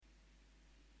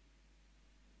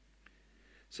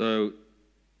So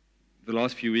the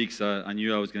last few weeks, I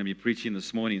knew I was going to be preaching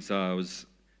this morning, so I was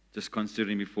just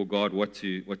considering before God what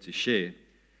to share.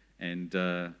 And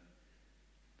I don't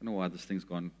know why this thing's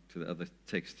gone to the other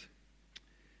text.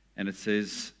 And it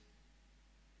says,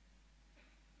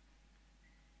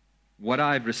 "What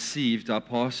I've received, I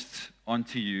passed on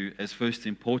to you as first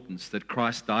importance, that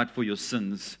Christ died for your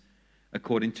sins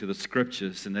according to the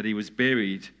Scriptures, and that he was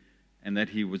buried, and that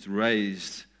he was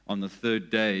raised on the third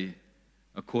day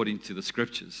according to the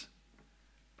Scriptures."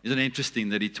 Isn't it interesting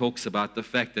that he talks about the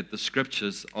fact that the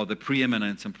Scriptures are the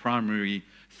preeminent and primary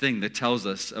thing that tells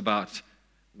us about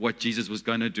what Jesus was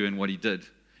going to do and what he did?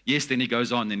 Yes, then he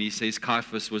goes on and he says,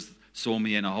 Caiaphas saw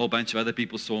me, and a whole bunch of other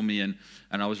people saw me, and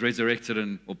I was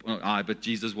resurrected, but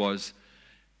Jesus was.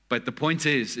 But the point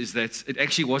is that it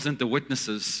actually wasn't the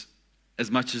witnesses as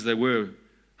much as there were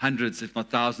hundreds, if not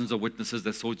thousands, of witnesses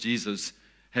that saw Jesus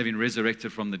having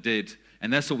resurrected from the dead.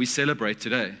 And that's what we celebrate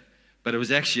today. But it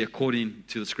was actually according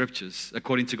to the Scriptures,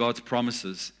 according to God's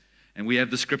promises. And we have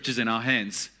the Scriptures in our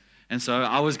hands. And so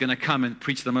I was going to come and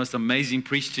preach the most amazing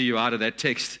preach to you out of that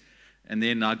text. And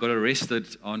then I got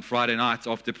arrested on Friday night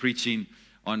after preaching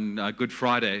on Good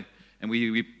Friday.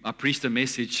 And I preached a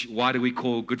message, why do we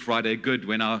call Good Friday good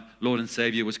when our Lord and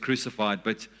Savior was crucified?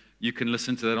 But you can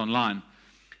listen to that online.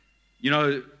 You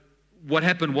know, what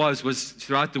happened was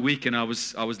throughout the week, and I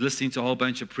was listening to a whole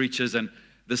bunch of preachers, and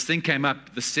this thing came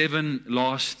up, the 7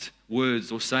 last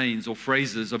words or sayings or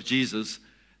phrases of Jesus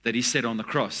that he said on the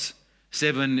cross.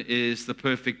 7 is the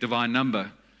perfect divine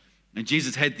number. And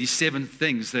Jesus had these 7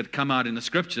 things that come out in the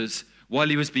Scriptures. While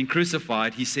he was being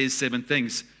crucified, he says 7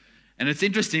 things. And it's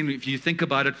interesting, if you think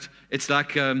about it, it's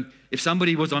like if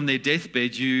somebody was on their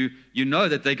deathbed, you know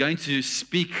that they're going to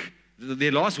speak,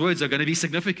 their last words are going to be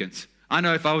significant. I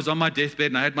know if I was on my deathbed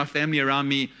and I had my family around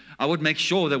me, I would make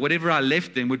sure that whatever I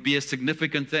left them would be a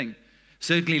significant thing.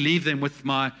 Certainly leave them with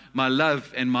my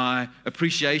love and my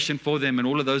appreciation for them and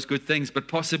all of those good things, but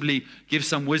possibly give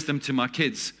some wisdom to my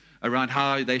kids around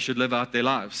how they should live out their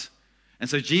lives. And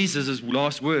so Jesus'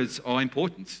 last words are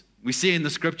important. We see in the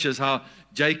Scriptures how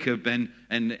Jacob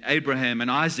and Abraham and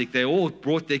Isaac, they all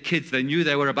brought their kids. They knew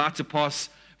they were about to pass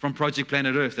from Project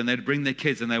Planet Earth, and they'd bring their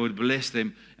kids and they would bless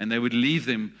them and they would leave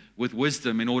them with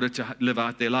wisdom in order to live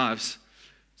out their lives.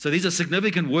 So these are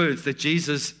significant words that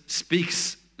Jesus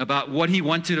speaks about what he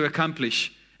wanted to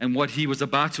accomplish and what he was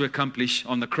about to accomplish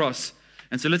on the cross.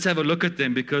 And so let's have a look at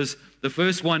them, because the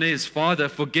first one is, Father,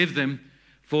 forgive them,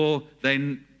 for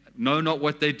they know not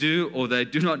what they do, or they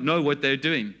do not know what they're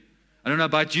doing. I don't know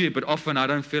about you, but often I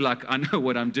don't feel like I know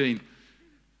what I'm doing.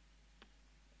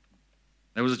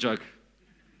 That was a joke.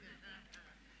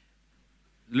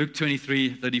 Luke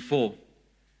 23:34.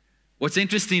 What's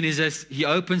interesting is as he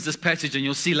opens this passage, and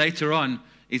you'll see later on,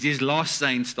 is his last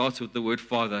saying starts with the word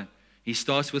Father. He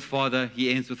starts with Father, he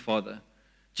ends with Father.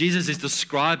 Jesus is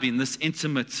describing this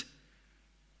intimate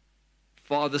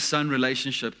father-son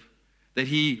relationship that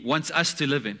he wants us to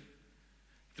live in.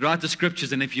 Throughout the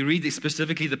Scriptures, and if you read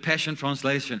specifically the Passion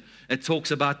Translation, it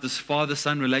talks about this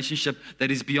father-son relationship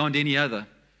that is beyond any other.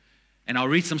 And I'll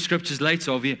read some scriptures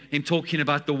later of him talking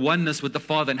about the oneness with the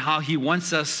Father and how he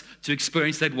wants us to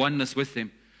experience that oneness with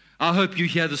him. I hope you're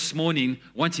here this morning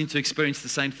wanting to experience the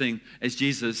same thing as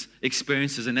Jesus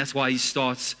experiences, and that's why he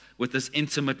starts with this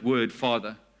intimate word,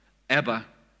 Father, Abba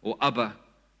or Abba.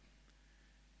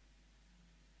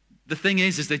 The thing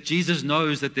is that Jesus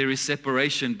knows that there is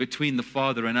separation between the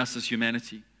Father and us as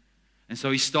humanity. And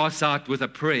so he starts out with a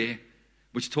prayer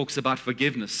which talks about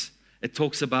forgiveness. It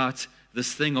talks about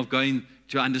this thing of going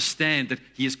to understand that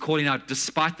he is calling out,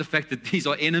 despite the fact that these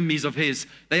are enemies of his,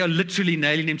 they are literally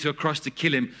nailing him to a cross to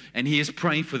kill him, and he is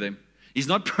praying for them. He's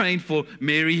not praying for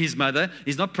Mary, his mother.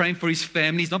 He's not praying for his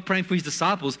family. He's not praying for his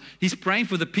disciples. He's praying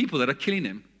for the people that are killing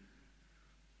him.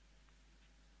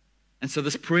 And so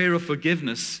this prayer of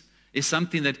forgiveness is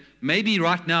something that maybe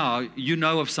right now you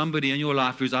know of somebody in your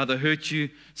life who's either hurt you,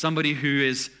 somebody who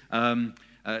is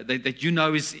that you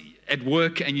know is at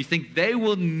work, and you think they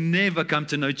will never come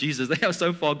to know Jesus. They are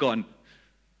so far gone.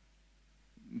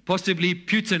 Possibly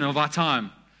Putin of our time,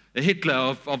 the Hitler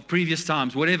of previous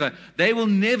times, whatever. They will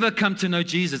never come to know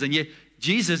Jesus. And yet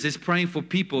Jesus is praying for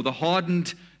people, the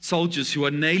hardened soldiers who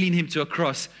are nailing him to a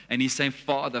cross, and he's saying,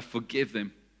 Father, forgive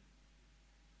them.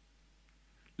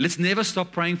 Let's never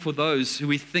stop praying for those who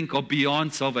we think are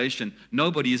beyond salvation.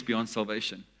 Nobody is beyond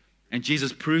salvation. And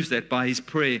Jesus proves that by his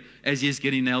prayer as he is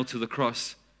getting nailed to the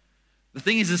cross. The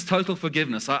thing is this total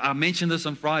forgiveness. I mentioned this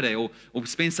on Friday or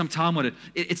spent some time on it.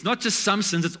 It's not just some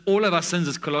sins, it's all of our sins,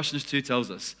 as Colossians 2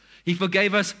 tells us. He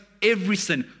forgave us every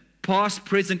sin, past,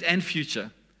 present, and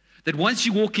future. That once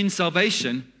you walk in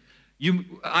salvation,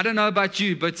 I don't know about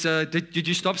you, but did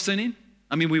you stop sinning?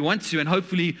 I mean, we want to, and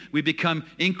hopefully we become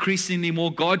increasingly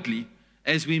more godly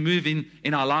as we move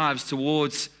in our lives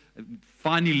towards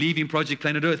finally leaving Project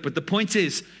Planet Earth. But the point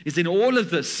is in all of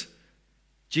this,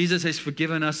 Jesus has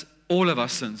forgiven us all of our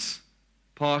sins,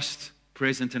 past,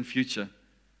 present, and future.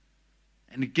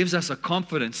 And it gives us a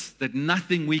confidence that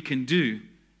nothing we can do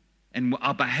and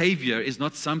our behavior is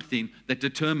not something that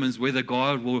determines whether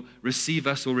God will receive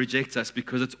us or reject us,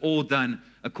 because it's all done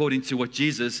according to what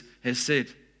Jesus has said.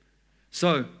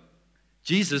 So,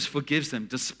 Jesus forgives them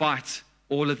despite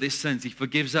all of their sins. He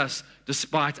forgives us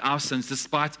despite our sins,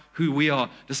 despite who we are,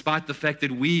 despite the fact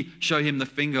that we show him the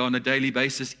finger on a daily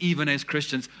basis, even as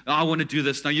Christians. I want to do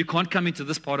this. No, you can't come into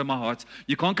this part of my heart.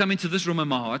 You can't come into this room in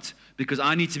my heart because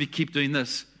I need to keep doing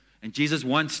this. And Jesus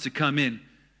wants to come in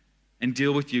and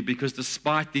deal with you, because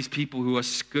despite these people who are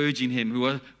scourging him, who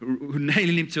are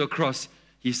nailing him to a cross,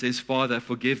 he says, Father,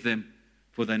 forgive them,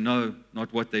 for they know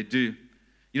not what they do.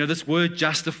 You know, this word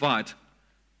justified,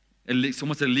 it's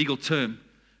almost a legal term.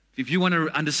 If you want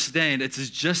to understand, it's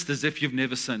just as if you've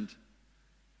never sinned.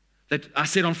 That I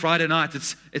said on Friday night,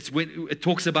 it's when it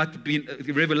talks about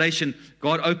the Revelation,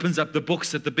 God opens up the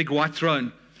books at the big white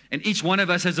throne, and each one of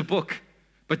us has a book.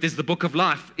 But there's the book of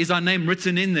life. Is our name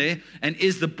written in there? And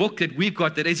is the book that we've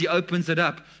got, that as he opens it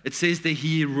up, it says that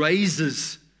he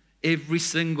erases every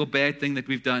single bad thing that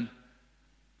we've done.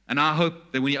 And I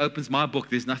hope that when he opens my book,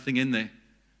 there's nothing in there.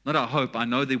 Not I hope, I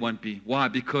know there won't be. Why?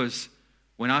 Because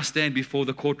when I stand before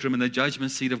the courtroom and the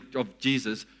judgment seat of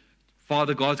Jesus,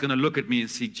 Father God's going to look at me and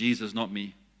see Jesus, not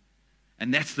me.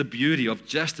 And that's the beauty of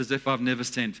just as if I've never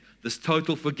sinned. This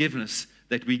total forgiveness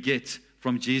that we get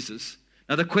from Jesus.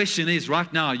 Now the question is,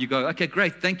 right now, you go, okay,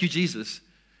 great, thank you, Jesus.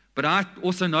 But I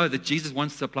also know that Jesus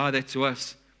wants to apply that to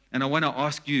us. And I want to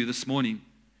ask you this morning,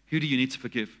 who do you need to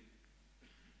forgive?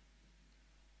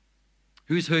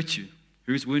 Who's hurt you?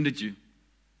 Who's wounded you?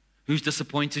 Who's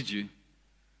disappointed you?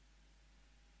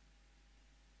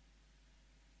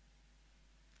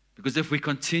 Because if we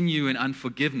continue in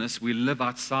unforgiveness, we live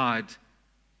outside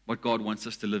what God wants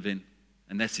us to live in,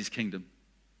 and that's his kingdom.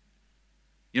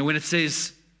 You know, when it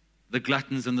says the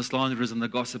gluttons and the slanderers and the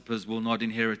gossipers will not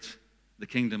inherit the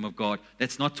kingdom of God,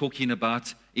 that's not talking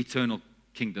about eternal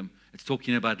kingdom. It's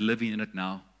talking about living in it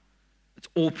now. It's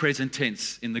all present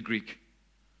tense in the Greek.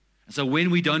 And so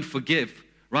when we don't forgive,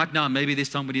 right now, maybe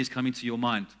there's somebody who's coming to your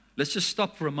mind. Let's just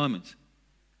stop for a moment.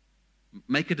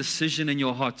 Make a decision in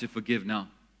your heart to forgive now.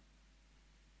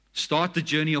 Start the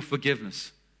journey of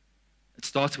forgiveness. It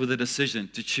starts with a decision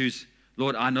to choose,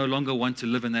 Lord, I no longer want to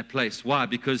live in that place. Why?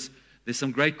 Because there's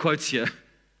some great quotes here.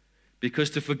 Because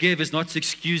to forgive is not to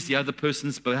excuse the other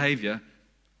person's behavior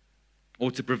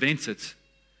or to prevent it,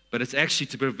 but it's actually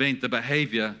to prevent the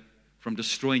behavior from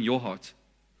destroying your heart.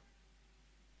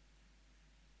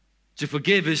 To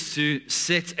forgive is to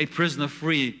set a prisoner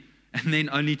free and then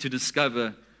only to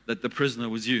discover that the prisoner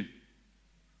was you.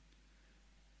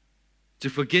 To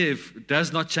forgive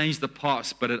does not change the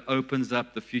past, but it opens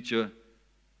up the future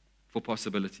for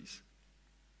possibilities.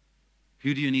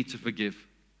 Who do you need to forgive?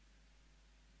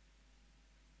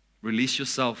 Release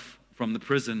yourself from the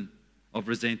prison of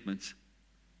resentment.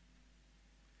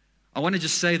 I want to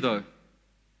just say, though,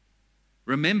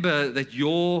 remember that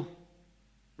your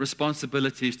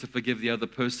responsibility is to forgive the other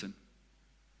person,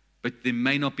 but there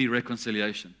may not be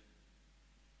reconciliation.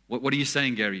 What are you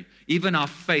saying, Gary? Even our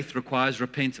faith requires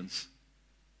repentance.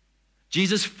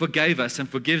 Jesus forgave us and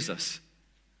forgives us,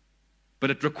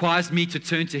 but it requires me to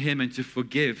turn to him and to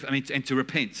forgive, and to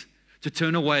repent, to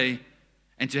turn away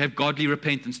and to have godly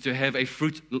repentance, to have a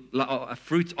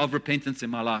fruit of repentance in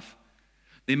my life.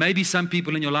 There may be some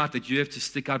people in your life that you have to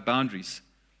stick out boundaries.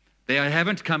 They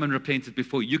haven't come and repented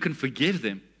before. You can forgive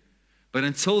them, but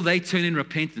until they turn in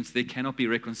repentance, there cannot be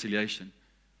reconciliation.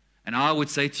 And I would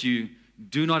say to you,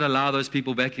 do not allow those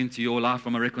people back into your life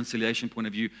from a reconciliation point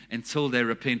of view until they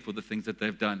repent for the things that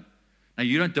they've done. Now,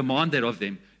 you don't demand that of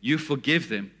them. You forgive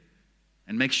them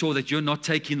and make sure that you're not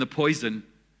taking the poison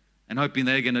and hoping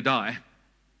they're going to die.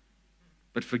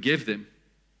 But forgive them.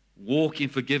 Walk in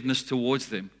forgiveness towards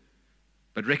them.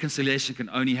 But reconciliation can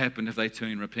only happen if they turn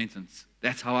in repentance.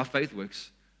 That's how our faith works.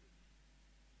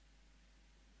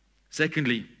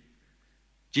 Secondly,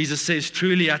 Jesus says,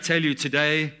 truly I tell you,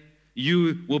 today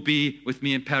you will be with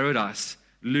me in paradise.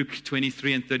 Luke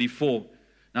 23 and 34.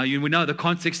 Now, we know the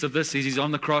context of this is he's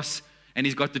on the cross and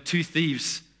he's got the two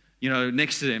thieves,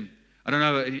 next to him. I don't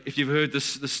know if you've heard the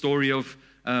story of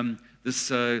this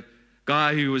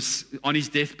guy who was on his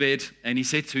deathbed, and he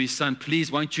said to his son, please,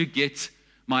 won't you get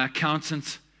my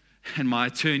accountant and my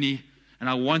attorney, and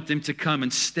I want them to come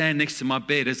and stand next to my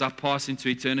bed as I pass into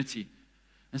eternity.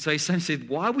 And so his son said,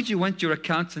 why would you want your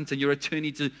accountant and your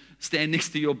attorney to stand next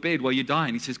to your bed while you die?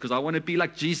 And he says, because I want to be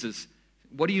like Jesus.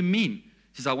 What do you mean?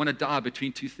 He says, I want to die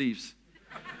between two thieves.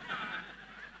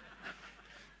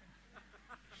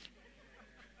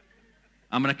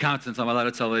 I'm an accountant, so I'm allowed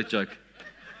to tell that joke.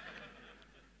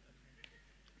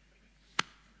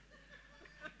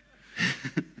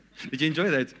 Did you enjoy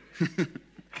that?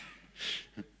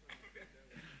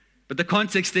 But the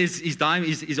context is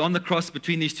he's on the cross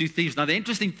between these two thieves. Now, the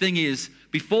interesting thing is,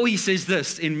 before he says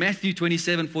this, in Matthew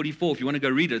 27:44, if you want to go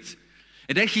read it,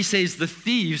 it actually says the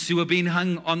thieves who were being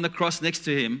hung on the cross next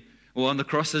to him, or on the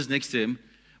crosses next to him,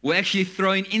 were actually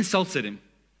throwing insults at him.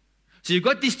 So you've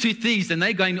got these two thieves, and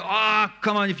they're going,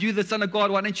 come on, if you're the Son of God,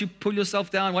 why don't you pull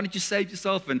yourself down? Why don't you save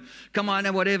yourself? And come on,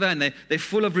 and whatever. And they're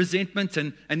full of resentment.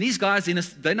 And these guys,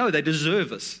 they know they deserve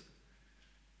this.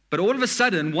 But all of a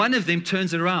sudden, one of them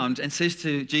turns around and says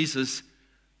to Jesus,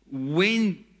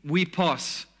 when we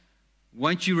pass,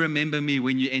 won't you remember me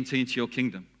when you enter into your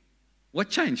kingdom? What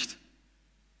changed?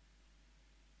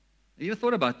 Have you ever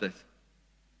thought about that?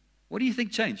 What do you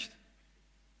think changed?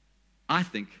 I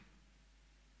think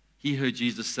he heard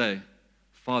Jesus say,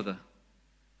 Father,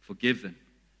 forgive them,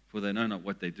 for they know not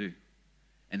what they do.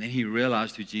 And then he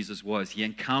realized who Jesus was. He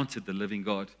encountered the living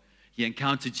God. He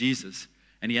encountered Jesus.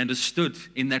 And he understood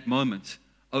in that moment,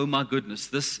 oh my goodness,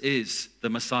 this is the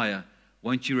Messiah.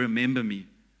 Won't you remember me?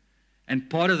 And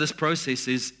part of this process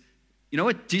is, you know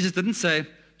what? Jesus didn't say,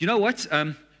 you know what?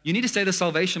 You need to say the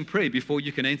salvation prayer before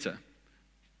you can enter.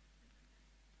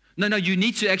 No, you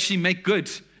need to actually make good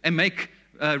and make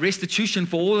restitution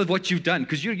for all of what you've done,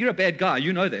 because you're a bad guy.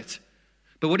 You know that.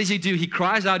 But what does he do? He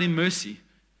cries out in mercy.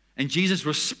 And Jesus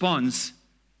responds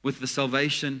with the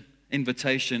salvation,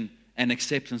 invitation, and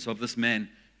acceptance of this man.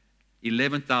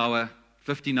 11th hour,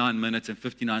 59 minutes and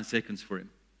 59 seconds for him.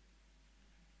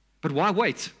 But why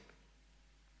wait?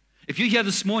 If you're here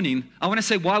this morning, I want to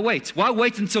say, why wait? Why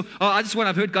wait until,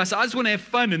 I've heard guys say, I just want to have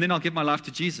fun and then I'll give my life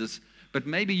to Jesus. But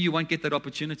maybe you won't get that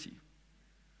opportunity.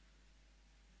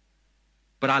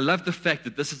 But I love the fact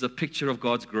that this is a picture of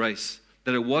God's grace,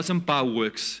 that it wasn't by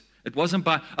works. It wasn't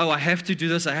by, I have to do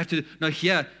this, I have to. No,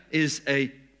 here is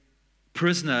a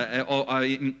prisoner,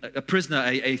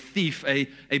 a thief,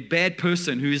 a bad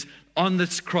person who is on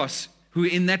this cross, who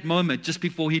in that moment, just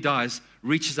before he dies,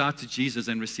 reaches out to Jesus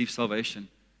and receives salvation.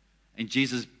 And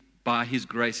Jesus, by his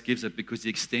grace, gives it because he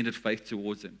extended faith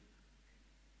towards him.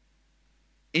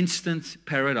 Instant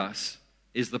paradise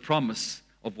is the promise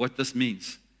of what this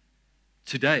means.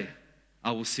 Today,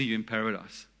 I will see you in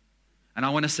paradise. And I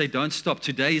want to say, don't stop.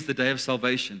 Today is the day of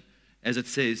salvation, as it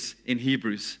says in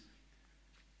Hebrews.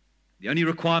 The only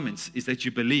requirement is that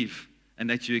you believe and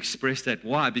that you express that.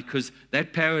 Why? Because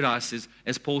that paradise is,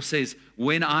 as Paul says,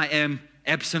 when I am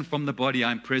absent from the body,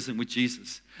 I am present with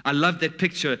Jesus. I love that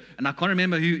picture, and I can't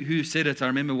remember who said it. I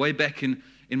remember way back in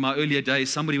my earlier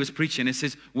days, somebody was preaching. It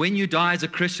says, when you die as a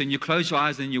Christian, you close your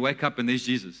eyes and you wake up and there's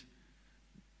Jesus.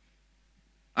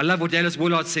 I love what Dallas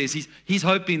Willard says. He's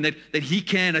hoping that he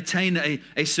can attain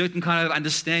a certain kind of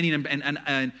understanding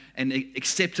and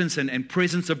acceptance and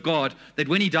presence of God, that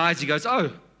when he dies, he goes,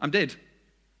 oh, I'm dead.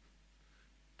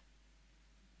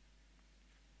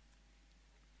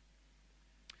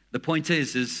 The point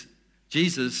is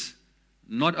Jesus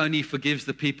not only forgives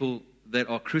the people that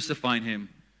are crucifying him,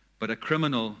 but a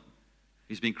criminal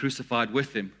who's been crucified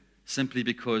with him, simply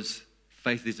because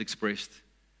faith is expressed,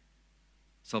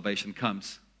 salvation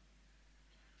comes.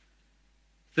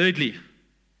 Thirdly,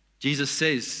 Jesus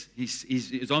says,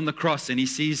 he's on the cross and he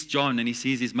sees John and he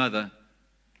sees his mother.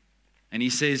 And he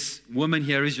says, woman,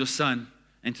 here is your son.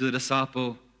 And to the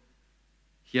disciple,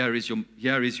 here is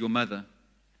your mother.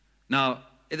 Now,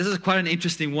 this is quite an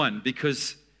interesting one,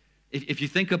 because if you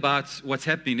think about what's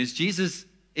happening, is Jesus,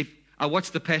 if I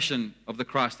watched The Passion of the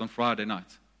Christ on Friday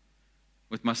night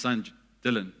with my son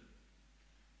Dylan.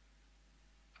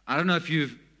 I don't know if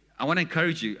I want to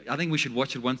encourage you. I think we should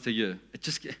watch it once a year.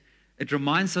 It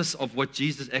reminds us of what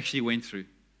Jesus actually went through.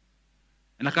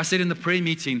 And like I said in the prayer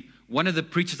meeting, one of the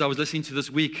preachers I was listening to this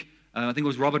week, I think it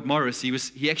was Robert Morris,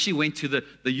 he actually went to the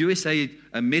USA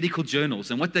medical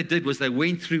journals. And what they did was they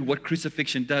went through what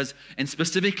crucifixion does, and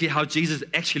specifically how Jesus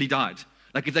actually died.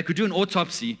 Like if they could do an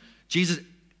autopsy, Jesus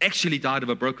actually died of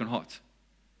a broken heart.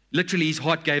 Literally, his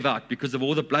heart gave out because of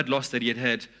all the blood loss that he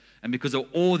had and because of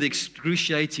all the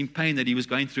excruciating pain that he was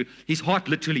going through. His heart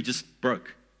literally just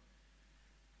broke.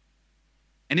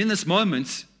 And in this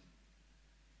moment,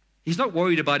 he's not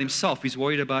worried about himself. He's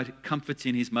worried about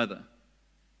comforting his mother.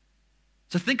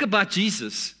 So think about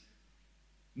Jesus.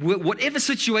 Whatever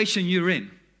situation you're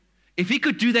in, if he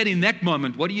could do that in that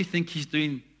moment, what do you think he's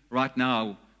doing right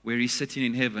now where he's sitting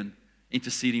in heaven,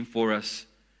 interceding for us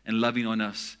and loving on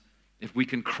us, if we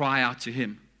can cry out to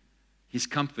Him, His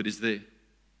comfort is there.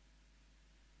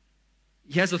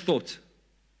 He has a thought.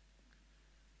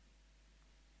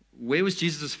 Where was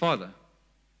Jesus' father?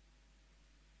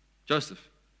 Joseph.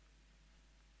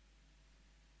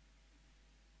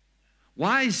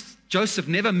 Why is Joseph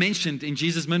never mentioned in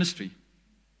Jesus' ministry?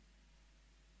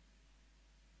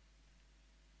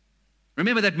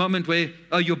 Remember that moment where,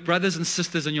 your brothers and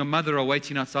sisters and your mother are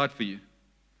waiting outside for you?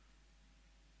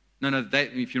 No,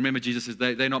 if you remember, Jesus says,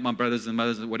 they're not my brothers and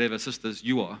mothers and whatever, sisters,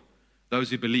 you are, those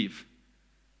who believe.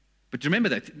 But remember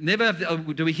that. Never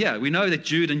do we hear. We know that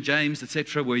Jude and James,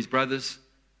 etc., were his brothers.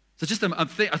 So just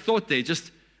a thought there,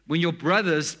 just when your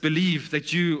brothers believe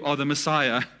that you are the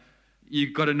Messiah,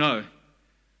 you've got to know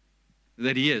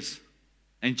that he is.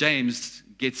 And James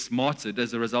gets martyred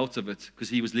as a result of it because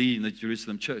he was leading the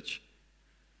Jerusalem church.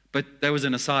 But that was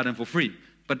an aside and for free.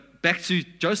 But back to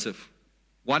Joseph.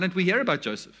 Why don't we hear about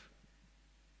Joseph?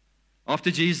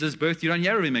 After Jesus' birth, you don't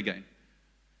hear of him again.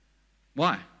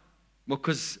 Why? Well,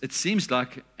 because it seems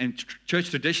like, and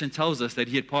church tradition tells us that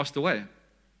he had passed away.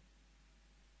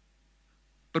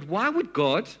 But why would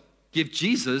God give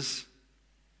Jesus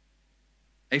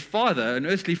a father, an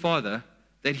earthly father,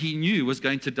 that he knew was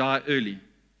going to die early?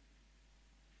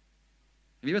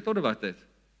 Have you ever thought about that?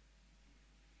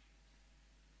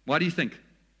 Why do you think?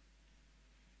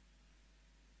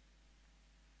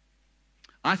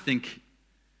 I think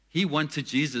he wanted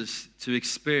Jesus to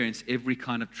experience every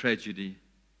kind of tragedy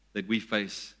that we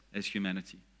face as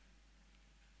humanity.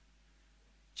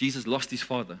 Jesus lost his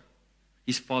father.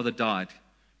 His father died.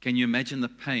 Can you imagine the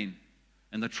pain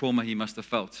and the trauma he must have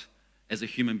felt as a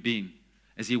human being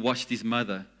as he watched his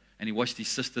mother and he watched his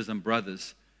sisters and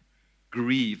brothers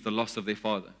grieve the loss of their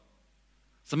father?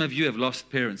 Some of you have lost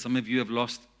parents. Some of you have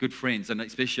lost good friends, and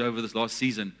especially over this last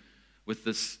season with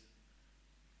this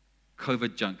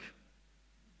COVID junk.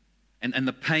 And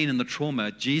the pain and the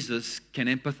trauma, Jesus can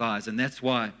empathize. And that's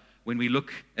why when we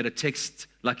look at a text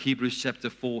like Hebrews chapter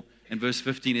 4 and verse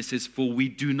 15, it says, "For we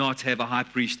do not have a high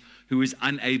priest who is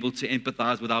unable to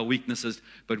empathize with our weaknesses,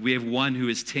 but we have one who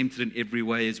is tempted in every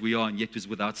way as we are, and yet was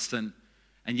without sin.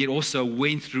 And yet also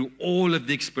went through all of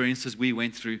the experiences we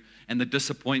went through, and the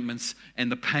disappointments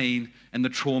and the pain and the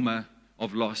trauma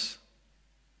of loss."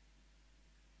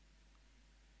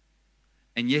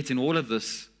 And yet in all of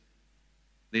this,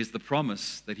 there's the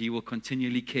promise that he will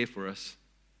continually care for us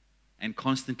and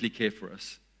constantly care for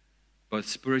us, both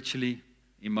spiritually,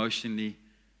 emotionally,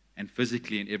 and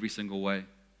physically in every single way.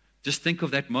 Just think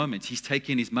of that moment. He's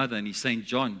taking his mother and he's saying,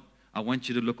 "John, I want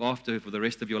you to look after her for the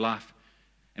rest of your life."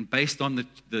 And based on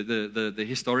the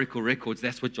historical records,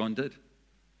 that's what John did.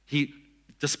 He,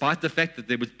 despite the fact that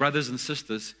there were brothers and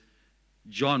sisters,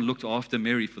 John looked after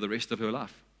Mary for the rest of her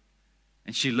life.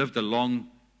 And she lived a long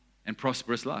and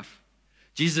prosperous life.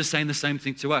 Jesus is saying the same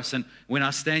thing to us. And when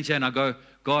I stand here and I go,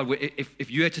 "God,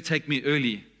 if you had to take me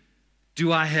early,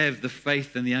 do I have the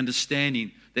faith and the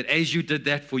understanding that as you did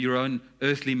that for your own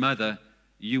earthly mother,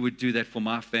 you would do that for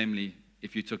my family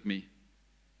if you took me?"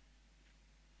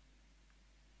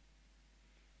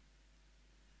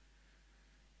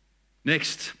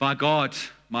 Next, my God,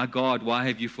 why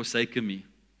have you forsaken me?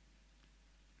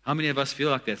 How many of us feel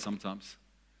like that sometimes?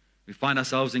 We find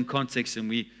ourselves in context and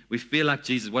we feel like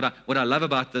Jesus. What I love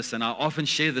about this, and I often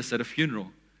share this at a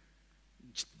funeral,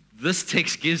 this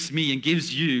text gives me and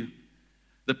gives you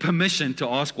the permission to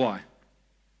ask why.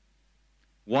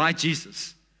 Why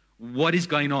Jesus? What is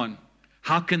going on?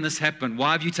 How can this happen?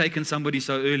 Why have you taken somebody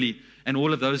so early? And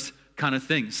all of those kind of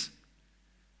things.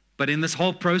 But in this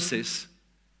whole process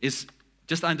is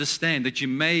just understand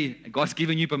that God's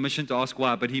given you permission to ask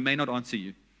why, but he may not answer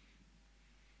you.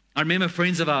 I remember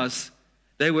friends of ours,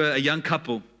 they were a young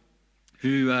couple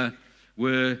who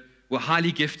were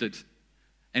highly gifted.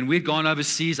 And we'd gone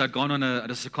overseas. I'd gone on a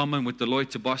secondment with Deloitte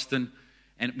to Boston.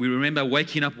 And we remember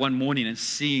waking up one morning and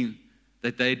seeing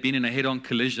that they had been in a head-on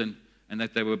collision and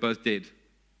that they were both dead.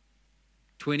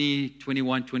 20,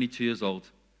 21, 22 years old.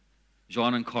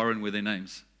 Jean and Corin were their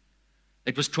names.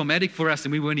 It was traumatic for us,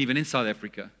 and we weren't even in South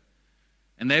Africa.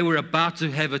 And they were about to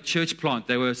have a church plant.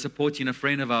 They were supporting a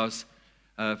friend of ours,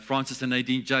 Francis and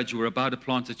Nadine Judge, who were about to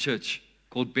plant a church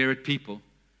called Barrett People.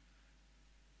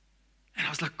 And I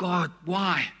was like, "God,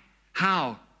 why?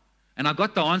 How?" And I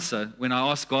got the answer when I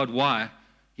asked God why.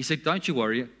 He said, "Don't you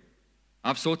worry.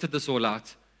 I've sorted this all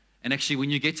out. And actually, when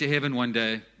you get to heaven one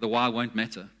day, the why won't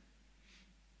matter."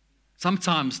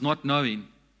 Sometimes not knowing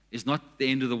is not the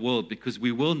end of the world, because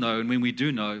we will know, and when we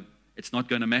do know, it's not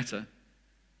going to matter.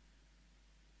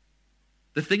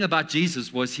 The thing about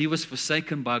Jesus was he was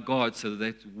forsaken by God so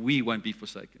that we won't be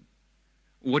forsaken.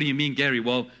 What do you mean, Gary?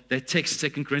 Well, that text,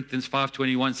 2 Corinthians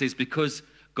 5:21 says, because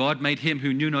God made him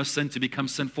who knew no sin to become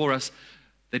sin for us,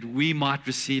 that we might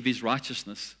receive his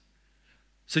righteousness.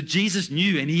 So Jesus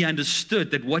knew and he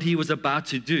understood that what he was about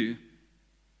to do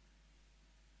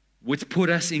would put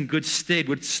us in good stead,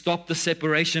 would stop the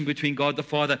separation between God the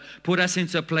Father, put us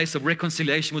into a place of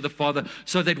reconciliation with the Father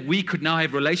so that we could now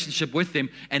have a relationship with him.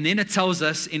 And then it tells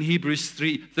us in Hebrews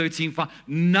 13:5,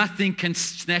 nothing can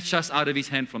snatch us out of his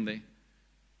hand from there.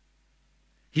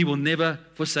 He will never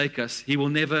forsake us. He will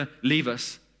never leave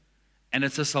us. And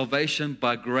it's a salvation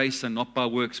by grace and not by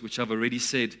works, which I've already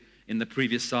said in the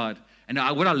previous side. And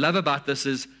what I love about this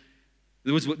is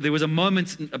there was a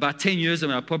moment about 10 years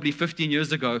ago, probably 15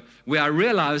 years ago, where I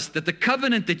realized that the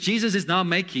covenant that Jesus is now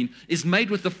making is made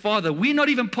with the Father. We're not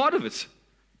even part of it.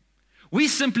 We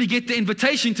simply get the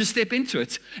invitation to step into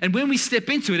it. And when we step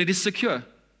into it, it is secure.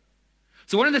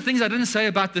 So one of the things I didn't say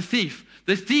about the thief,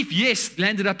 yes,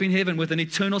 landed up in heaven with an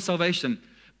eternal salvation,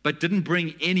 but didn't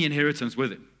bring any inheritance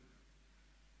with him.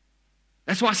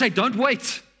 That's why I say, don't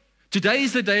wait. Today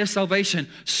is the day of salvation.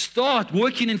 Start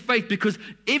working in faith, because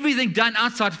everything done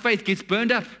outside faith gets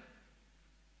burned up.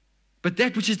 But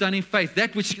that which is done in faith,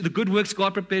 that which the good works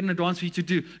God prepared in advance for you to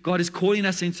do, God is calling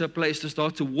us into a place to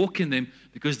start to walk in them,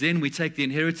 because then we take the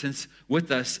inheritance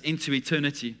with us into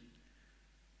eternity.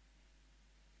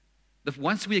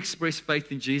 Once we express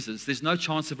faith in Jesus, there's no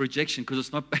chance of rejection because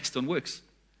it's not based on works.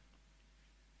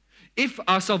 If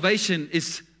our salvation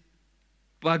is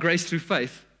by grace through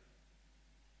faith,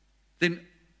 then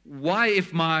why,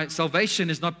 if my salvation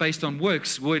is not based on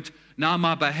works, would now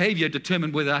my behavior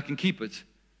determine whether I can keep it?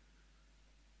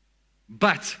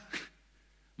 But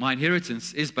my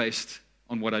inheritance is based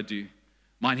on what I do.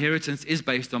 My inheritance is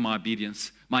based on my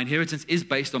obedience. My inheritance is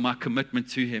based on my commitment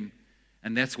to him.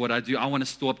 And that's what I do. I want to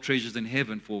store up treasures in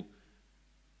heaven for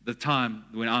the time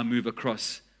when I move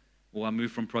across, or I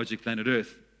move from Project Planet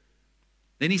Earth.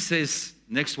 Then he says,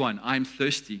 next one, I'm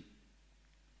thirsty.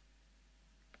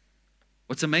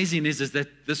 What's amazing is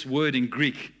that this word in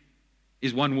Greek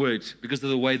is one word because of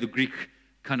the way the Greek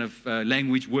kind of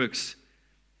language works.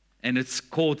 And it's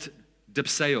called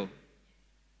dipseo.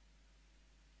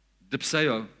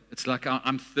 Dipseo. It's like,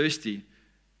 I'm thirsty.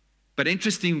 But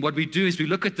interesting, what we do is we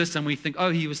look at this and we think,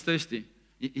 oh, he was thirsty.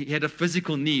 He had a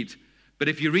physical need. But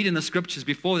if you read in the scriptures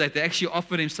before that, they actually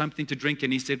offered him something to drink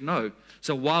and he said no.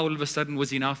 So why all of a sudden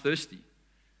was he now thirsty?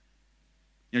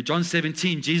 You know, John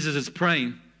 17, Jesus is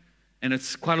praying. And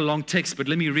it's quite a long text, but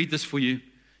let me read this for you.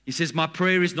 He says, my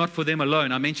prayer is not for them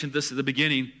alone. I mentioned this at the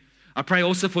beginning. I pray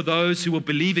also for those who will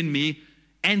believe in me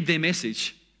and their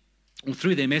message, or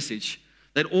through their message,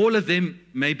 that all of them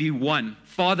may be one.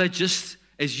 Father, just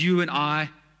as you and I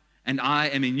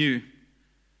am in you,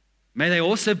 may they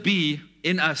also be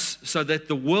in us, so that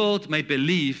the world may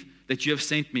believe that you have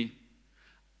sent me.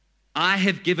 I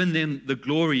have given them the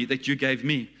glory that you gave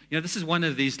me. You know, this is one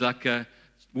of these like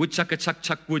wood chuck,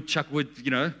 chuck wood,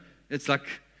 you know. It's like,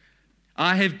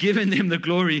 I have given them the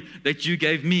glory that you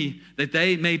gave me, that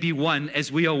they may be one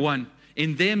as we are one,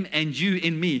 in them and you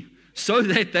in me, so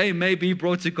that they may be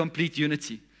brought to complete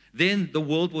unity. Then the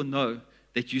world will know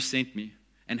that you sent me,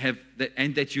 and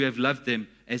that you have loved them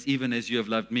even as you have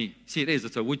loved me. See,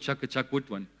 it's a wood chuck wood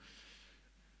one.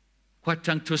 Quite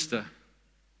tongue twister.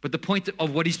 But the point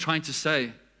of what he's trying to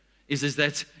say is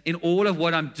that in all of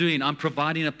what I'm doing, I'm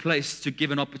providing a place to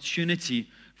give an opportunity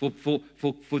for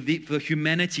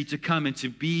humanity to come and to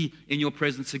be in your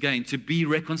presence again, to be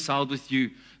reconciled with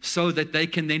you, so that they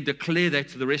can then declare that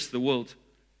to the rest of the world.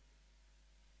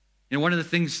 You know, one of the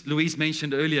things Louise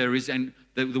mentioned earlier is, and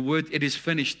the word "it is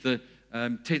finished," the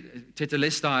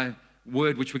tetelestai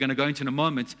word, which we're going to go into in a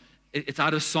moment, it's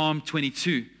out of Psalm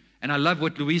 22. And I love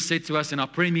what Louise said to us in our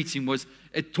prayer meeting was,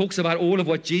 it talks about all of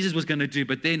what Jesus was going to do,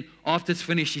 but then after it's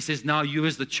finished, he says, now you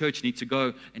as the church need to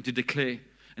go and to declare.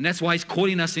 And that's why he's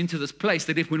calling us into this place,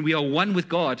 that when we are one with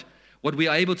God, what we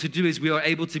are able to do is we are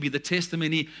able to be the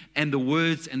testimony and the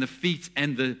words and the feet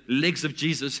and the legs of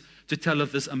Jesus to tell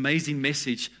of this amazing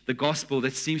message, the gospel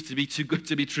that seems to be too good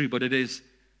to be true, but it is.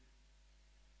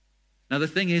 Now the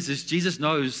thing is Jesus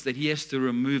knows that he has to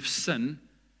remove sin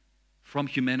from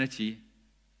humanity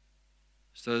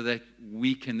so that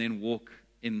we can then walk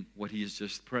in what he has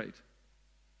just prayed.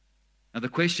 Now the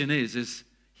question is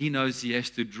he knows he has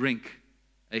to drink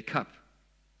a cup.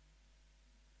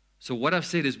 So what I've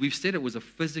said is, we've said it was a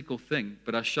physical thing,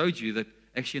 but I showed you that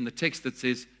actually in the text that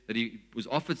says that he was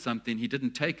offered something, he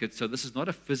didn't take it, so this is not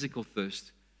a physical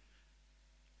thirst.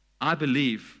 I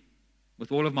believe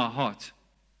with all of my heart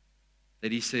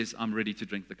that he says, I'm ready to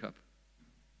drink the cup.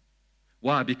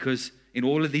 Why? Because in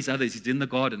all of these others, he's in the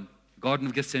Garden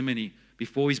of Gethsemane,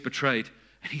 before he's betrayed,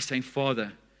 And he's saying,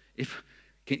 Father,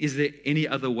 is there any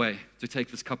other way to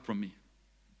take this cup from me?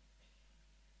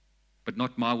 But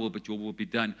not my will, but your will be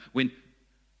done. When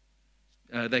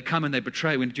they come and they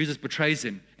betray, when Jesus betrays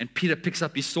him, and Peter picks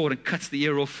up his sword and cuts the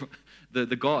ear off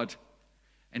the guard.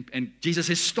 And Jesus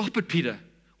says, stop it, Peter.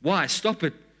 Why? Stop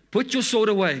it. Put your sword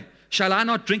away. Shall I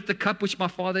not drink the cup which my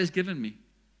Father has given me?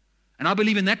 And I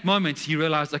believe in that moment, he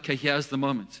realized, okay, here's the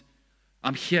moment.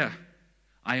 I'm here.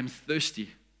 I am thirsty.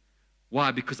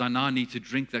 Why? Because I now need to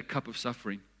drink that cup of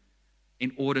suffering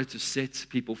in order to set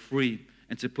people free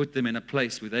and to put them in a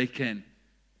place where they can.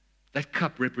 That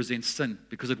cup represents sin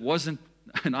because it wasn't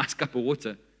a nice cup of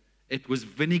water. It was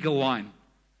vinegar wine.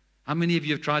 How many of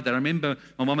you have tried that? I remember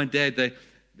my mom and dad,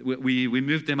 we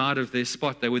moved them out of their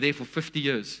spot. They were there for 50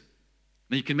 years.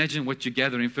 Now you can imagine what you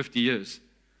gather in 50 years.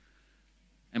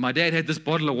 And my dad had this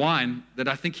bottle of wine that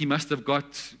I think he must have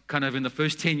got kind of in the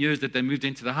first 10 years that they moved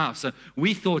into the house. So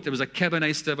we thought it was a Cabernet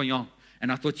Sauvignon.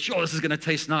 And I thought, sure, this is going to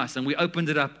taste nice. And we opened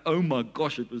it up. Oh my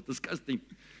gosh, it was disgusting.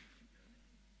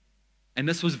 And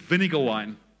this was vinegar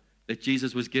wine that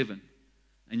Jesus was given.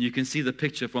 And you can see the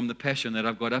picture from the Passion that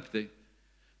I've got up there.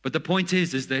 But the point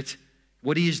is that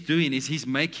what he is doing is he's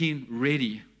making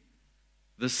ready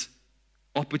this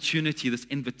opportunity, this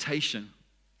invitation.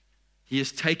 He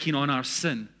is taking on our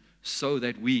sin so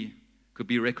that we could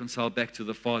be reconciled back to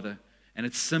the Father. And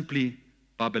it's simply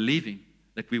by believing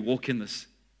that we walk in this.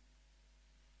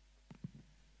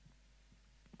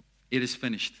 It is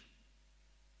finished.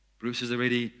 Bruce has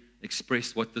already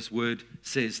expressed what this word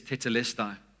says,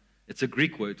 tetelestai. It's a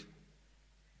Greek word.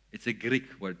 It's a Greek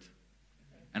word.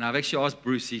 And I've actually asked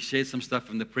Bruce, he shared some stuff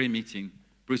from the prayer meeting.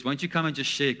 Bruce, why don't you come and just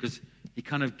share, because he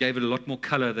kind of gave it a lot more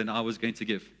color than I was going to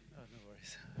give. Oh, no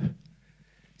worries.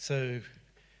 So,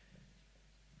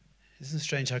 isn't it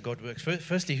strange how God works?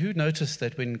 Firstly, who noticed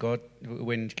that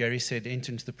when Gary said,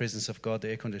 enter into the presence of God, the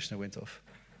air conditioner went off?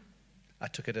 I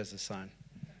took it as a sign.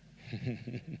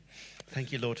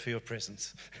 Thank you, Lord, for your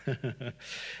presence.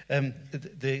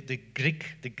 The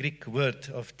Greek word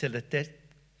of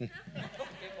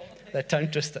that tongue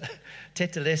twister,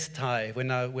 tetelestai,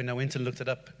 when I went and looked it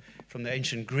up from the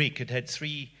ancient Greek, it had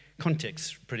three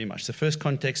contexts, pretty much. The first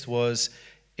context was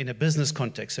in a business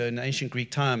context. So in ancient Greek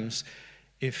times,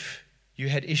 if you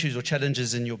had issues or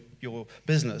challenges in your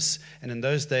business, and in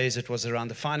those days it was around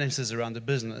the finances, around the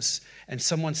business, and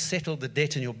someone settled the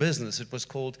debt in your business, it was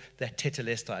called that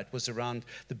tetelestai. It was around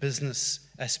the business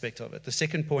aspect of it. The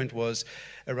second point was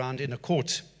around in a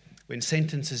court, when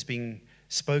sentence is being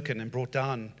spoken and brought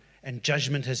down, and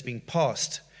judgment has been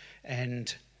passed,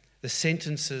 and the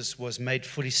sentences was made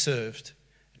fully served.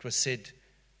 It was said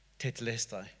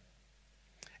tetelestai.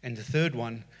 And the third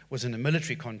one was in a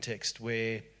military context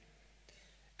where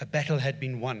a battle had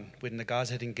been won, when the guys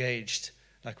had engaged,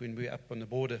 like when we were up on the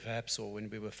border perhaps, or when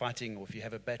we were fighting, or if you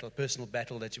have a battle, personal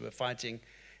battle that you were fighting,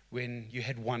 when you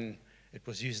had won, it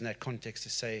was used in that context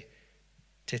to say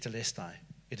tetelestai,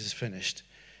 it is finished.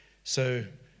 So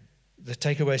the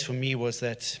takeaways for me was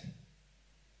that,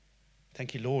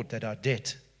 thank you, Lord, that our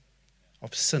debt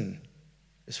of sin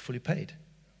is fully paid.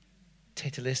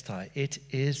 Tetelestai, it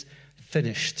is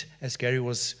finished. As Gary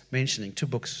was mentioning, 2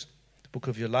 books, the book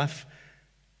of your life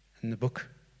and the book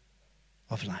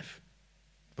of life.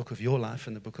 The book of your life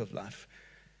and the book of life.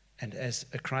 And as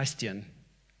a Christian,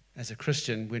 as a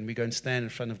Christian, when we go and stand in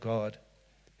front of God,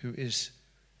 who is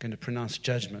going to pronounce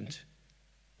judgment,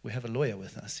 we have a lawyer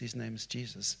with us. His name is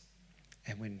Jesus.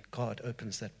 And when God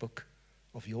opens that book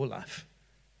of your life,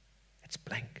 it's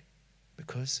blank.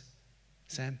 Because,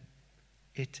 Sam,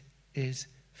 it is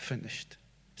finished.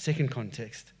 Second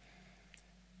context.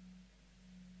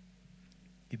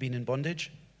 You've been in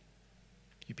bondage.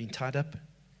 You've been tied up.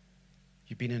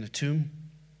 You've been in a tomb.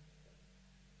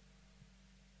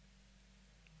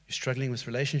 You're struggling with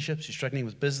relationships. You're struggling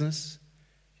with business.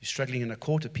 You're struggling in a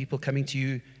court of people coming to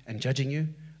you and judging you,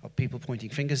 of people pointing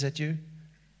fingers at you.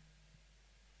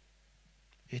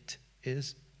 It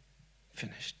is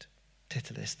finished.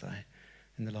 Tetelestai.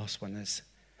 And the last one is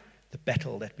the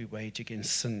battle that we wage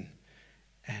against sin.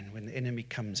 And when the enemy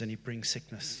comes and he brings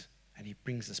sickness, and he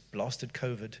brings this blasted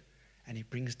COVID, and he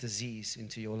brings disease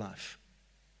into your life,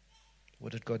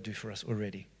 what did God do for us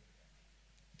already?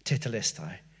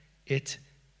 Tetelestai. It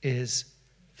is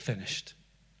finished.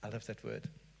 I love that word.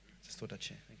 Just thought I'd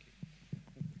share. Thank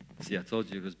you. See, I told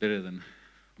you it was better than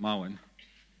my one.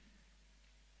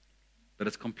 But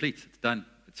it's complete. It's done.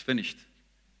 It's finished.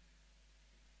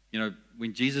 You know,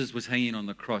 when Jesus was hanging on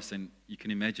the cross, and you can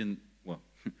imagine, well,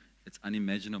 it's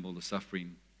unimaginable the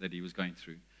suffering that he was going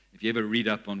through. If you ever read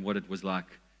up on what it was like,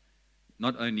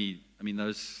 not only, I mean,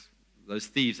 those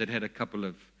thieves that had a couple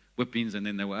of whippings and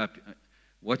then they were up,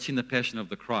 watching the Passion of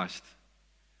the Christ,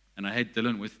 and I had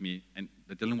Dylan with me, and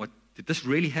Dylan, what did this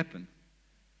really happen?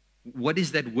 What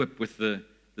is that whip with the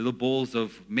little balls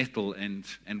of metal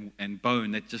and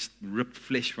bone that just ripped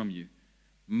flesh from you?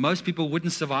 Most people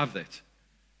wouldn't survive that.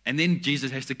 And then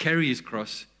Jesus has to carry his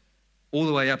cross all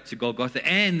the way up to Golgotha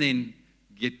and then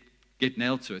get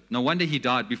nailed to it. No wonder he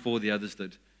died before the others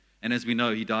did. And as we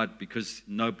know, he died because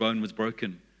no bone was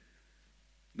broken.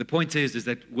 The point is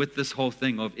that with this whole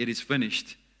thing of it is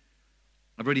finished,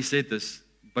 I've already said this,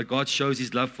 but God shows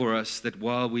his love for us that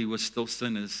while we were still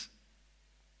sinners,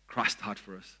 Christ died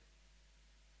for us.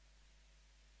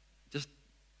 Just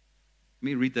let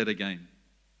me read that again.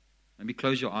 Let me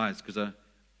close your eyes because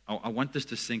I want this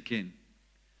to sink in.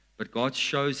 But God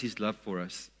shows his love for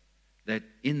us that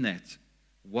in that,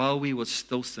 while we were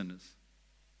still sinners,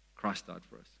 Christ died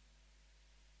for us.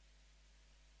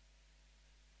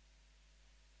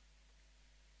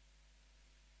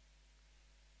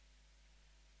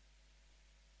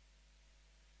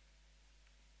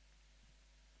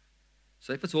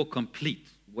 So if it's all complete,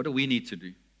 what do we need to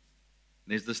do?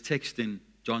 There's this text in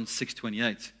John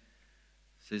 6:28. It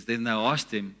says, then they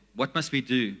asked him, what must we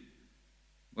do?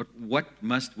 What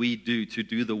must we do to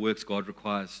do the works God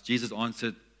requires? Jesus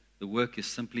answered, the work is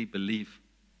simply believe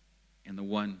in the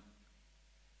one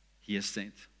he has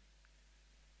sent.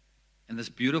 And this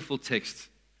beautiful text,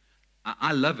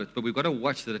 I love it, but we've got to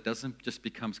watch that it doesn't just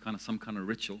become some kind of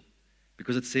ritual.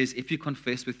 Because it says, if you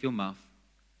confess with your mouth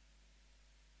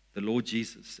the Lord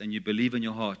Jesus and you believe in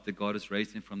your heart that God has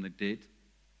raised him from the dead,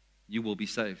 you will be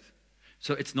saved.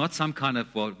 So it's not some kind of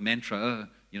mantra,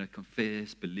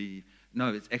 confess, believe.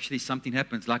 No, it's actually something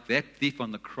happens. Like that thief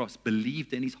on the cross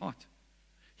believed in his heart.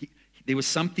 There was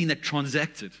something that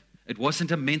transacted. It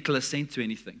wasn't a mental assent to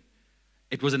anything.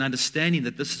 It was an understanding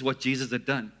that this is what Jesus had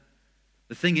done.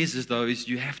 The thing is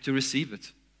you have to receive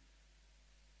it.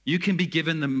 You can be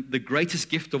given the greatest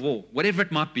gift of all, whatever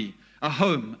it might be, a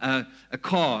home, a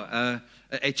car,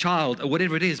 a child, or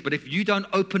whatever it is. But if you don't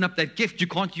open up that gift, you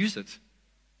can't use it.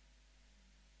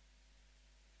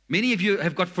 Many of you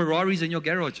have got Ferraris in your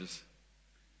garages.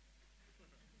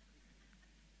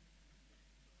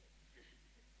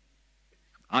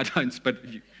 I don't, but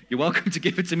you're welcome to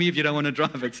give it to me if you don't want to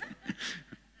drive it.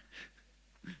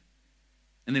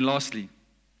 And then lastly,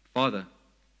 Father,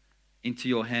 into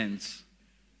your hands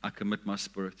I commit my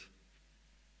spirit.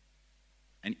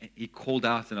 And he called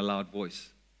out in a loud voice.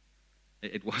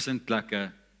 It wasn't like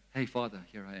hey, Father,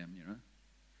 here I am,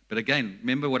 But again,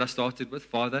 remember what I started with?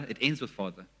 Father, it ends with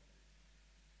Father.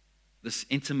 This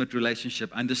intimate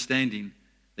relationship, understanding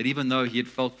that even though he had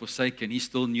felt forsaken, he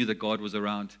still knew that God was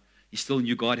around. He still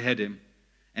knew God had him.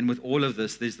 And with all of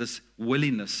this, there's this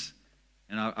willingness.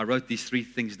 And I wrote these 3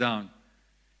 things down.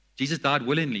 Jesus died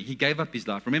willingly. He gave up his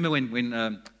life. Remember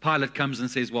when Pilate comes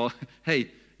and says, well, hey,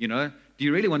 do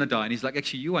you really want to die? And he's like,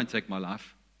 actually, you won't take my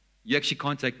life. You actually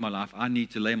can't take my life. I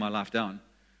need to lay my life down.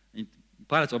 And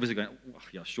Pilate's obviously going, oh,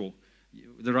 yeah, sure.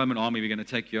 The Roman army, we're going to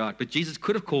take you out. But Jesus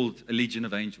could have called a legion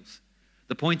of angels.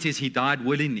 The point is, he died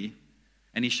willingly,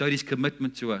 and he showed his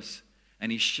commitment to us.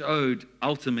 And he showed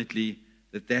ultimately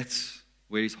that that's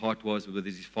where his heart was with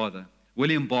his Father.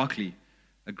 William Barclay,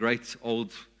 a great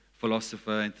old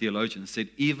philosopher and theologian, said,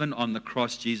 even on the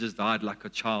cross, Jesus died like a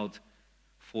child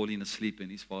falling asleep in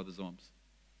his Father's arms.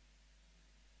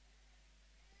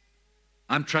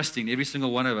 I'm trusting every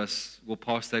single one of us will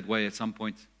pass that way at some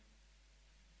point.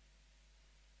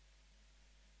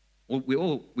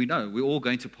 We know we're all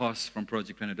going to pass from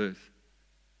Project Planet Earth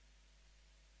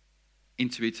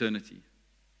into eternity.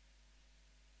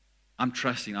 I'm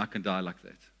trusting I can die like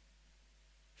that,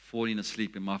 falling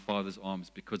asleep in my Father's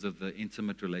arms because of the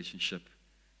intimate relationship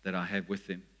that I have with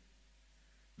him.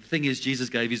 The thing is, Jesus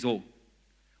gave his all.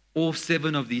 All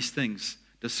 7 of these things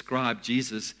describe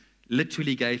Jesus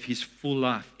literally gave his full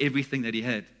life, everything that he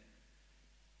had.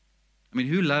 I mean,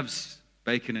 who loves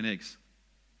bacon and eggs?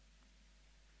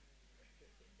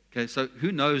 Okay, so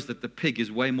who knows that the pig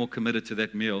is way more committed to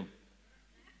that meal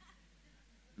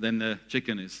than the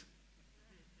chicken is?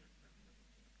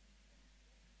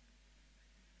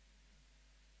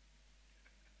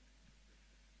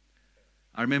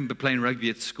 I remember playing rugby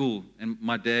at school, and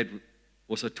my dad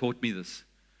also taught me this,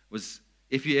 was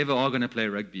if you ever are going to play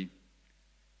rugby,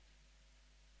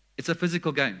 it's a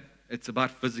physical game. It's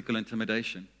about physical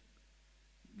intimidation.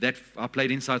 I played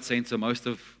inside centre most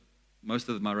of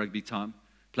my rugby time,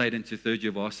 played into third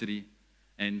year varsity,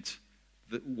 and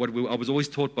I was always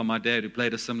taught by my dad, who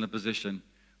played a similar position,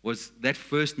 was that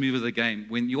first move of the game,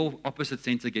 when your opposite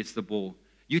centre gets the ball,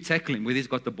 you tackle him whether he's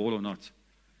got the ball or not.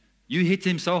 You hit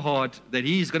him so hard that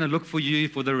he's going to look for you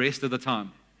for the rest of the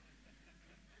time.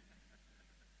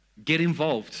 Get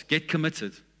involved. Get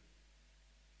committed.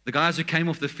 The guys who came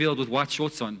off the field with white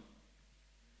shorts on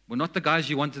were not the guys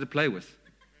you wanted to play with.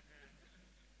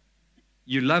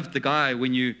 You loved the guy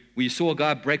when you saw a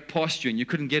guy break past you and you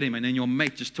couldn't get him, and then your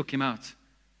mate just took him out.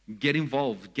 Get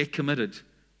involved. Get committed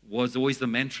was always the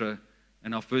mantra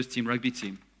in our first team rugby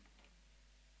team.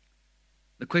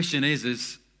 The question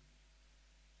is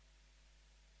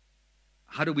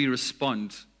how do we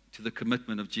respond to the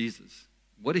commitment of Jesus?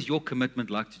 What is your commitment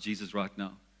like to Jesus right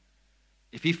now?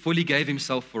 If he fully gave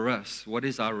himself for us, what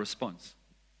is our response?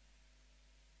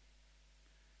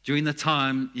 During the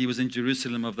time he was in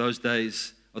Jerusalem of those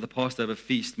days of the Passover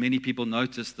feast, many people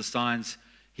noticed the signs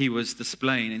he was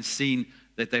displaying and seen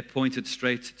that they pointed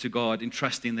straight to God,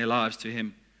 entrusting their lives to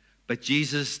him. But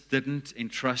Jesus didn't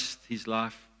entrust his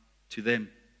life to them.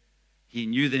 He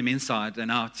knew them inside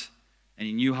and out, and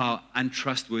he knew how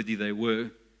untrustworthy they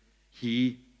were.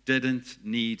 He didn't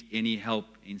need any help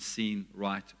in seeing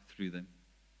right through them.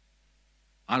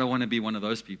 I don't want to be one of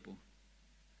those people.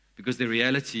 Because the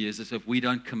reality is if we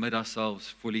don't commit ourselves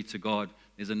fully to God,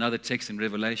 there's another text in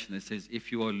Revelation that says,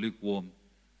 if you are lukewarm,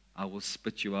 I will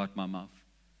spit you out my mouth.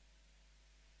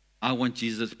 I want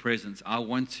Jesus' presence. I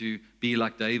want to be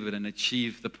like David and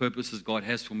achieve the purposes God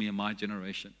has for me in my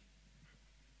generation.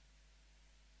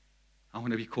 I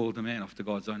want to be called a man after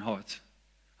God's own heart.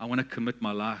 I want to commit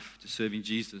my life to serving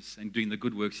Jesus and doing the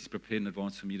good works he's prepared in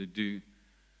advance for me to do.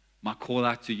 My call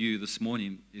out to you this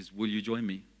morning is, will you join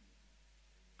me?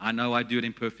 I know I do it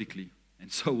imperfectly,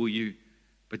 and so will you.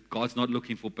 But God's not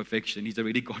looking for perfection. He's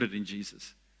already got it in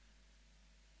Jesus.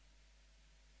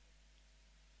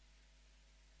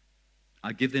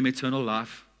 I give them eternal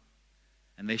life,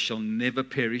 and they shall never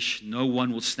perish. No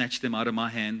one will snatch them out of my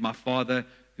hand. My Father,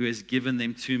 who has given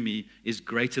them to me, is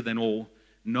greater than all.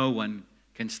 No one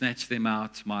can snatch them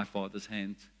out my Father's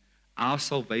hand. Our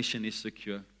salvation is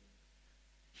secure.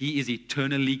 He is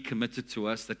eternally committed to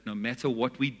us that no matter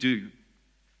what we do,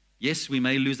 yes, we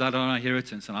may lose out on our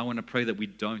inheritance, and I want to pray that we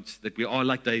don't, that we are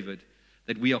like David,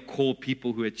 that we are called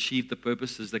people who achieve the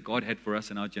purposes that God had for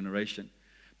us in our generation.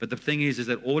 But the thing is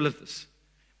that all of this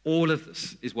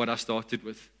is what I started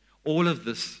with. All of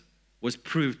this was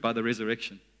proved by the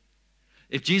resurrection.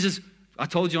 If Jesus, I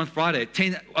told you on Friday,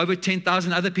 over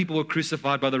 10,000 other people were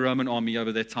crucified by the Roman army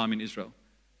over their time in Israel.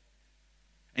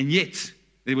 And yet,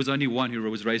 there was only one who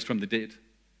was raised from the dead.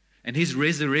 And his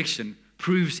resurrection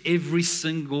proves every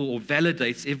single, or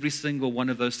validates every single one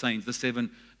of those sayings, the 7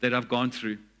 that I've gone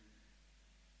through.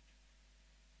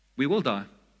 We will die.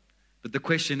 But the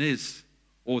question is,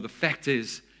 or the fact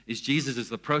is Jesus is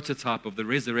the prototype of the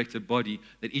resurrected body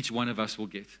that each one of us will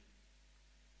get.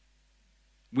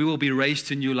 We will be raised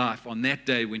to new life on that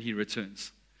day when he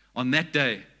returns. On that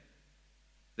day,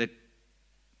 that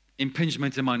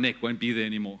impingement in my neck won't be there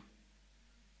anymore.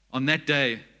 On that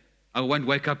day, I won't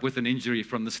wake up with an injury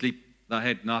from the sleep that I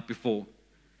had the night before.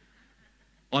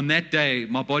 On that day,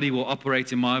 my body will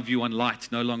operate, in my view, on light,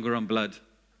 no longer on blood.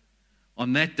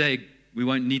 On that day, we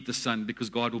won't need the sun because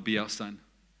God will be our sun.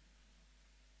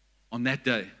 On that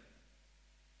day,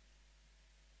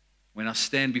 when I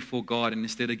stand before God and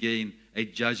instead of getting a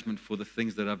judgment for the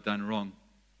things that I've done wrong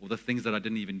or the things that I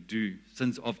didn't even do,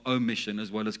 sins of omission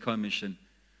as well as commission,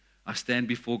 I stand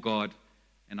before God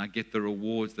and I get the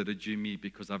rewards that are due me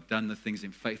because I've done the things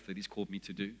in faith that he's called me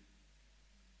to do.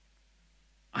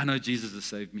 I know Jesus has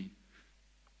saved me.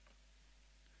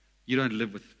 You don't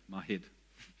live with my head.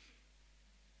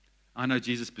 I know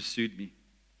Jesus pursued me.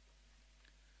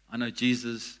 I know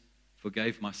Jesus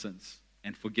forgave my sins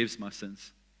and forgives my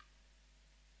sins.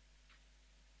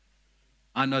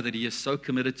 I know that he is so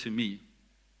committed to me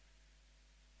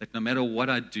that no matter what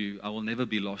I do, I will never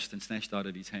be lost and snatched out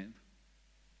of his hand.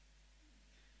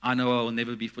 I know I will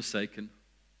never be forsaken.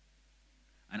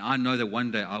 And I know that one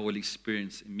day I will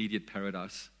experience immediate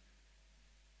paradise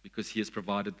because he has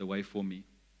provided the way for me.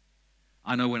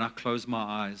 I know when I close my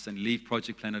eyes and leave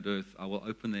Project Planet Earth, I will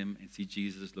open them and see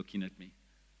Jesus looking at me.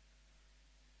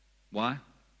 Why?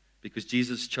 Because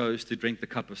Jesus chose to drink the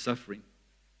cup of suffering.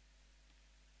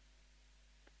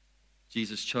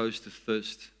 Jesus chose to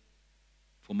thirst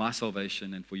for my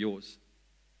salvation and for yours.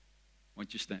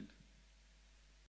 Won't you stand?